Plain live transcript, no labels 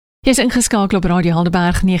Jy is ingeskakel op Radio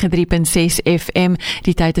Helderberg 93.6 FM.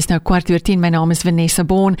 Die tyd is nou 9:15. My naam is Vanessa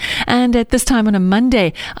Bourne, and at this time on a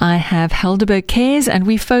Monday, I have Helderberg Cares, and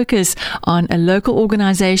we focus on a local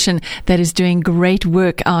organisation that is doing great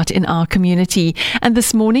work out in our community. And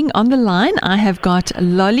this morning on the line, I have got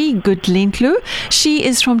Lolly Goodlentlu. She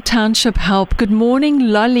is from Township Help. Good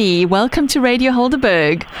morning, Lolly. Welcome to Radio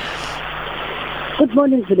Helderberg. Good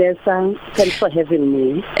morning, Vanessa. Thanks for having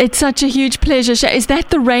me. It's such a huge pleasure. Is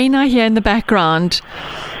that the rain I hear in the background?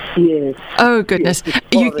 Yes. Oh, goodness.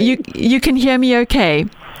 Yes, you can hear me okay?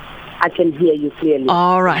 I can hear you clearly.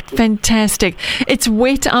 All right, fantastic. It's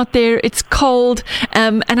wet out there, it's cold,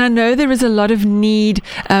 and I know there is a lot of need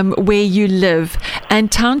where you live.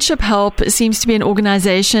 And Township Help seems to be an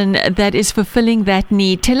organisation that is fulfilling that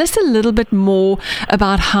need. Tell us a little bit more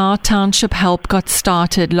about how Township Help got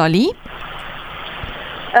started, Lolly.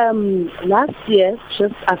 Last year,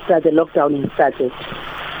 just after the lockdown had started,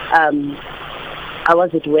 I was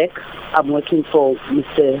at work. I'm working for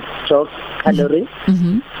Mr. Jock Callery,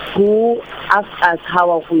 who asked us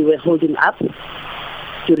how we were holding up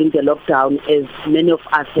during the lockdown, as many of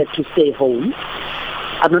us had to stay home.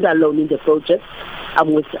 I'm not alone in the project.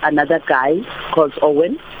 I'm with another guy called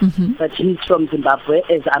Owen, but he's from Zimbabwe,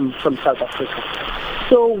 as I'm from South Africa.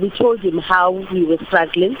 So we told him how we were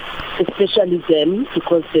struggling, especially them,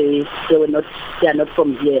 because they are not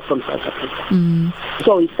from here, from South Africa.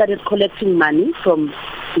 So we started collecting money from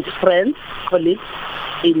his friends, colleagues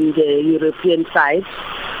in the European side,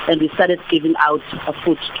 and we started giving out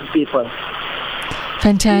food to people.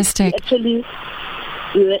 Fantastic. We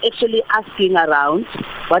were actually asking around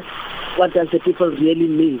what does the people really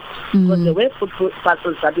need, because there were food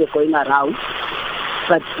parcels that were going around,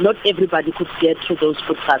 but not everybody could get to those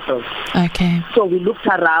food parcels. Okay. So we looked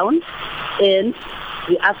around and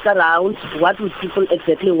we asked around what would people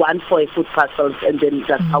exactly want for a food parcel, and then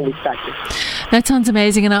that's how we started. That sounds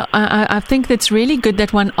amazing, and I think that's really good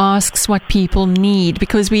that one asks what people need,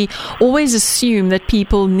 because we always assume that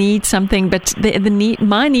people need something, but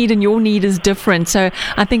my need and your need is different. So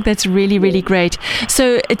I think that's really, really great.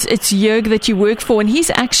 So it's Jörg that you work for, and he's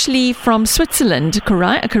actually from Switzerland,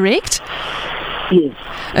 correct? Yes.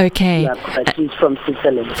 Okay. Yeah, he's from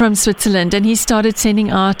Switzerland. From Switzerland, and he started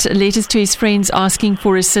sending out letters to his friends asking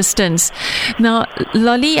for assistance. Now,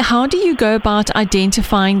 Lolly, how do you go about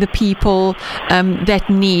identifying the people that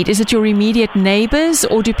need? Is it your immediate neighbours,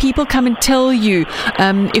 or do people come and tell you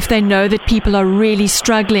if they know that people are really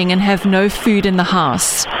struggling and have no food in the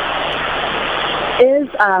house? As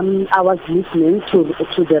I was listening to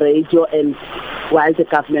the radio, and while the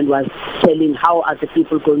government was telling how are the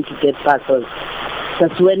people going to get parcels,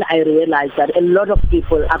 that's when I realized that a lot of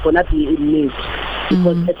people are going to be in need.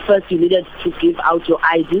 Because at first you needed to give out your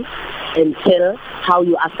ID and tell how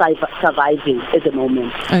you are surviving at the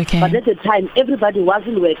moment. Okay. But at the time, everybody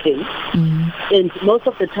wasn't working. And most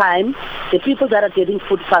of the time, the people that are getting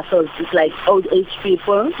food parcels is like old age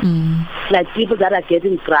people, like people that are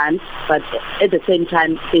getting grants, but at the same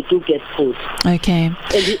time, they do get food. Okay.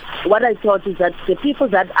 And what I thought is that the people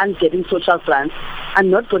that aren't getting social grants are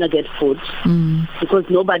not going to get food because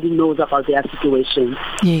nobody knows about their situation.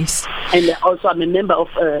 Yes. And also I'm a member of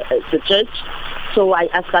the church, so I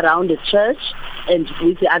asked around the church, and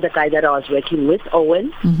with the other guy that I was working with,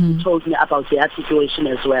 Owen, he told me about their situation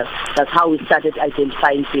as well. That's how we started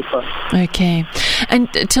identifying people. Okay.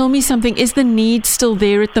 And tell me something, is the need still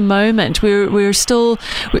there at the moment? We're still,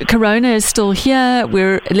 Corona is still here,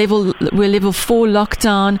 we're level 4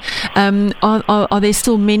 lockdown. Are there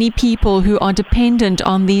still many people who are dependent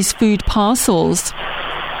on these food parcels?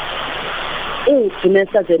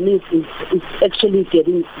 Vanessa, the need is actually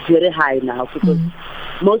getting very high now, because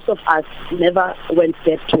most of us never went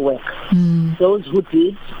back to work. Those who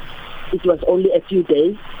did, it was only a few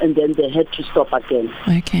days, and then they had to stop again.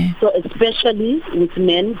 Okay. So especially with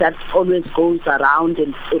men that always goes around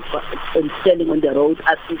and standing on the road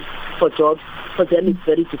asking for jobs, for them it's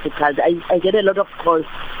very difficult. I get a lot of calls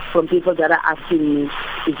from people that are asking me,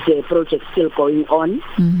 is the project still going on?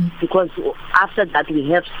 Because after that we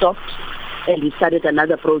have stopped, and we started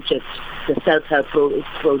another project, the self-help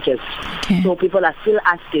project. Okay. So people are still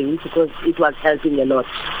asking, because it was helping a lot.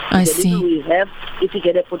 I the see. little we have, if you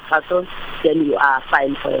get a food parcel, then you are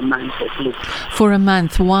fine for a month at least. For a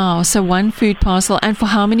month, wow. So one food parcel. And for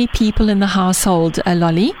how many people in the household,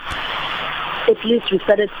 Lolly? At least we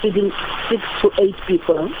started feeding 6 to 8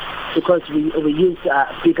 people because we use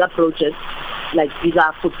bigger projects, like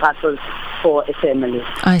bigger food parcels for a family.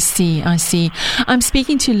 I see. I'm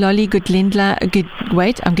speaking to Lolly Goodlindla.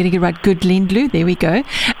 I'm getting it right. Goodlindlu. There we go.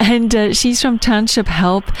 And she's from Township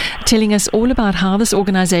Help, telling us all about how this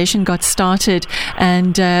organization got started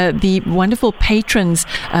and the wonderful patrons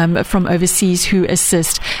from overseas who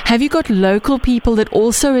assist. Have you got local people that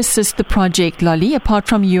also assist the project, Lolly, apart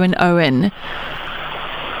from you and Owen?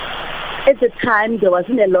 At the time, there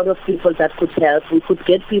wasn't a lot of people that could help. We could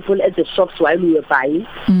get people at the shops while we were buying,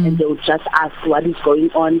 and they would just ask what is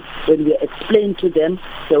going on. When we explained to them,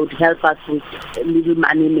 they would help us with little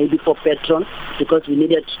money, maybe for petrol, because we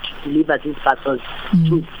needed to deliver these parcels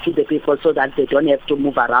to the people so that they don't have to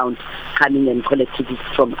move around coming and collecting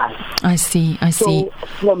it from us. I see. So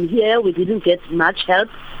from here, we didn't get much help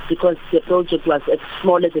because the project was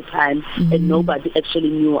small at the time and nobody actually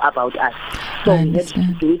knew about us. So we had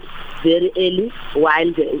to do it very early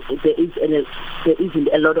while there isn't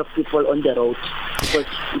a lot of people on the road because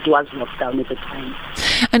it was locked down at the time.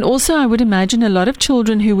 And also I would imagine a lot of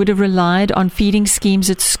children who would have relied on feeding schemes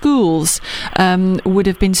at schools would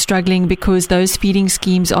have been struggling because those feeding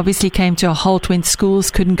schemes obviously came to a halt when schools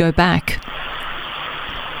couldn't go back.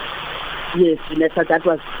 Yes, Vanessa, that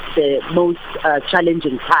was the most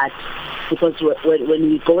challenging part because when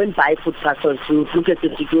we go and buy food parcels, we would look at the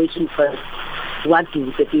situation first. What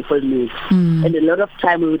do the people need? And a lot of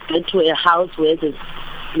time we would get to a house where there's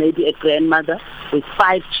maybe a grandmother with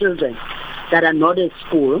 5 children that are not at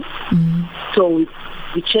school. So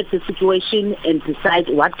we check the situation and decide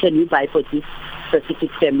what can we buy for this specific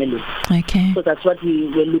family. Okay. So that's what we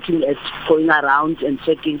were looking at, going around and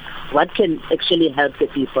checking what can actually help the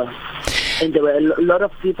people. And there were a lot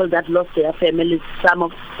of people that lost their families. Some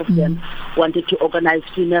of them wanted to organize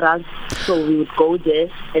funerals. So we would go there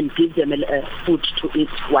and give them food to eat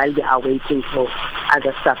while they are waiting for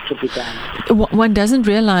other stuff to be done. One doesn't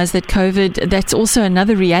realize that COVID, that's also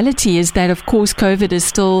another reality, is that, of course, COVID is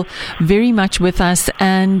still very much with us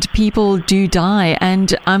and people do die.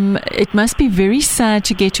 And it must be very sad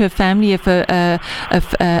to get to a family if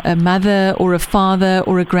a mother or a father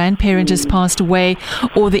or a grandparent has passed away,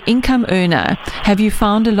 or the income earner. Have you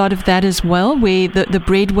found a lot of that as well, where the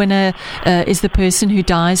breadwinner is the person who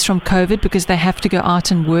dies from COVID because they have to go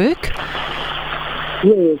out and work?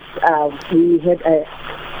 Yes, we had a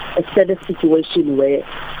sad situation where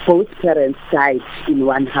both parents died in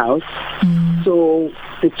one house. So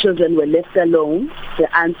the children were left alone. The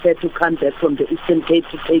aunt had to come back from the Eastern Cape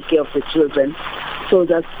to take care of the children. So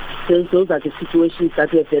those are the situations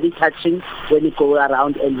that were very touching when we go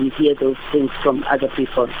around and we hear those things from other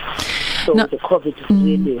people. So the COVID is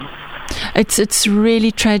really... It's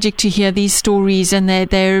really tragic to hear these stories, and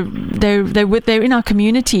they're in our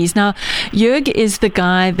communities. Now, Jörg is the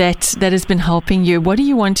guy that has been helping you. What do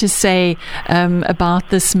you want to say about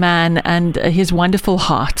this man and his wonderful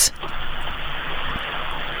heart?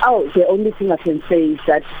 Oh, the only thing I can say is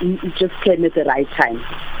that he just came at the right time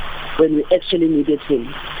when we actually needed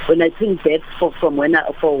him. When I think back from where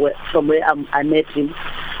I met him,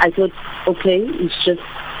 I thought, okay, it's just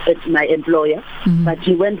my employer, but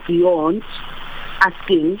he went beyond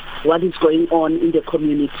asking what is going on in the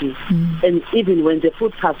community. And even when the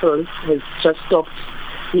food parcel has just stopped,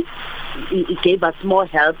 he gave us more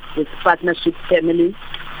help with partnership families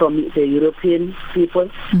from the European people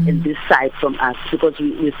and this side from us, because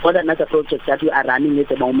we've got another project that we are running at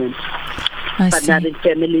the moment. Partnering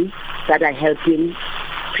families that are helping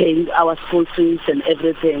paying our school fees and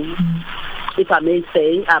everything. If I may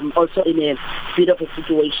say, I'm also in a bit of a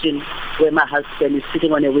situation where my husband is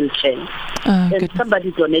sitting on a wheelchair. And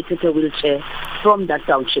somebody donated a wheelchair from that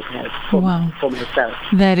Township Help for myself.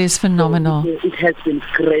 That is phenomenal. So it has been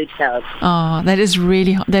great help. Oh, that is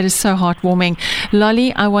so heartwarming.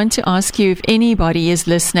 Lolly, I want to ask you, if anybody is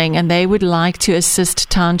listening and they would like to assist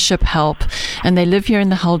Township Help and they live here in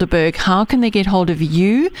the Helderberg, how can they get hold of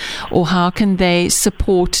you, or how can they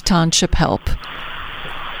support Township Help?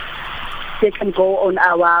 They can go on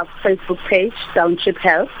our Facebook page, Township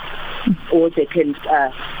Help, or they can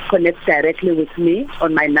connect directly with me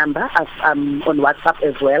on my number on WhatsApp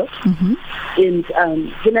as well. And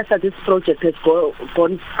Vanessa, this project has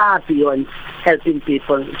gone far beyond helping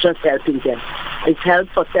people, just helping them. It's help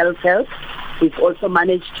for self-help. We've also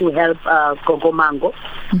managed to help Gogo Mango.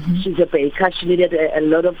 She's a baker. She needed a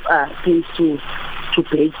lot of things to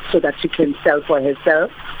bake so that she can sell for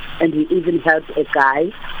herself. And we even helped a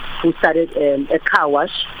guy who started a car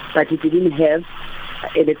wash, but he didn't have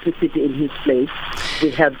electricity in his place.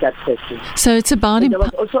 We helped that person. So it's about... There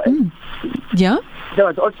was also there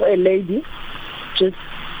was also a lady, just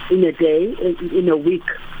in a day, in a week,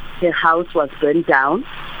 her house was burned down.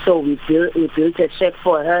 So we built a shack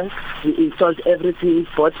for her. We installed everything,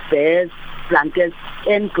 bought beds, blankets,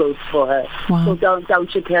 and clothes for her. Wow. So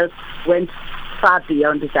Township Health went far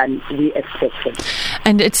beyond than we expected.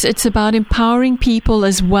 And it's about empowering people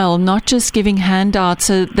as well, not just giving handouts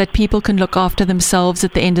so that people can look after themselves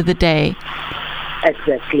at the end of the day.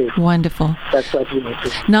 Exactly. Wonderful. That's what we do.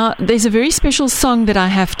 Now, there's a very special song that I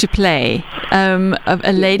have to play, of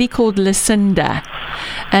a lady called Lucinda,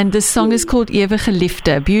 and the song is called Ewige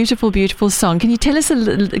Liefde. Beautiful, beautiful song. Can you tell us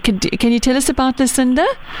can you tell us about Lucinda?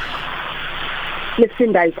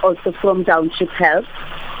 Lucinda is also from Township Health.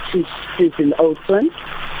 She's in Oudtshoorn.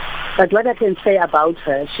 But what I can say about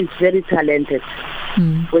her, she's very talented.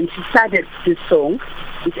 When she started this song,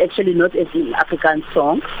 it's actually not an African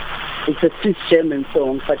song. It's a Swiss-German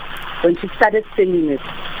song. But when she started singing it,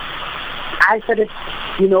 I started,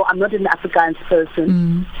 I'm not an Afrikaans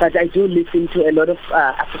person, but I do listen to a lot of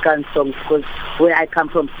African songs because where I come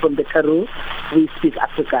from the Karoo, we speak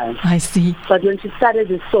Afrikaans. I see. But when she started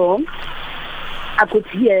the song, I could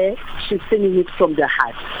hear she's singing it from the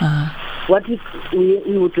heart. What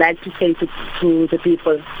we would like to say to the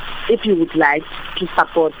people, if you would like to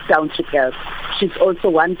support Township Health, she's also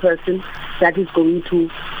one person that is going to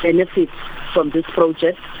benefit from this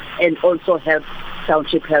project and also help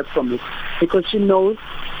Township Health from it, because she knows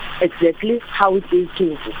exactly how it is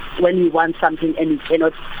to when you want something and you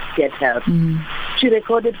cannot get help. She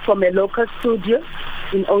recorded from a local studio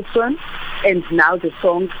in Oudtshoorn, and now the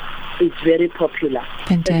song is very popular.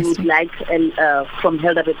 Fantastic. And we would like from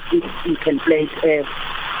Helderberg, if you can play it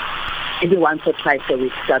maybe once or twice a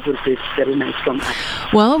week. That would be very nice from us.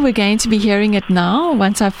 Well, we're going to be hearing it now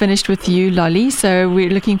once I've finished with you, Lolly. So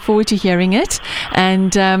we're looking forward to hearing it.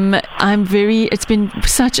 And it's been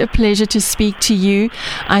such a pleasure to speak to you.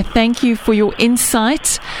 I thank you for your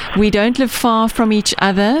insight. We don't live far from each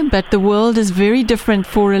other, but the world is very different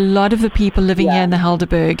for a lot of the people living here in the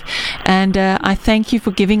Helderberg. And I thank you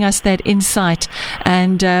for giving us that insight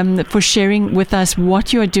and for sharing with us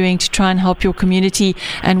what you are doing to try and help your community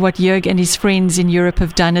and what Jörg and his friends in Europe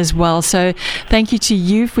have done as well. So thank you to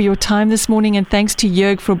you for your time this morning, and thanks to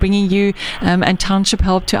Jörg for bringing you and Township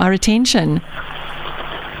Help to our attention.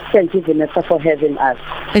 Thank you, Vanessa, for having us.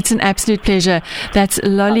 It's an absolute pleasure. That's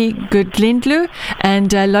Lolly Goodlindlu.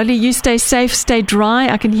 And Lolly, you stay safe, stay dry.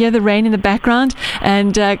 I can hear the rain in the background.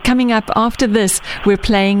 And coming up after this, we're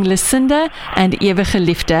playing Lucinda and Ewige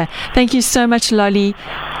Liefde. Thank you so much, Lolly.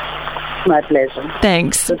 My pleasure.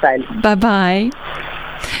 Thanks. Bye-bye. Bye-bye.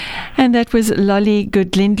 And that was Lolly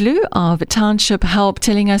Goodlindlu of Township Help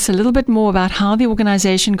telling us a little bit more about how the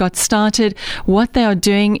organization got started, what they are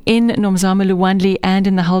doing in Nomzamo Luwandle and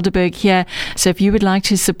in the Helderberg here. So if you would like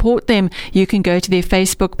to support them, you can go to their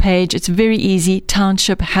Facebook page. It's very easy,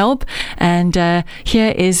 Township Help. And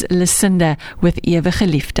here is Lucinda with Ewige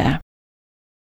Liefde.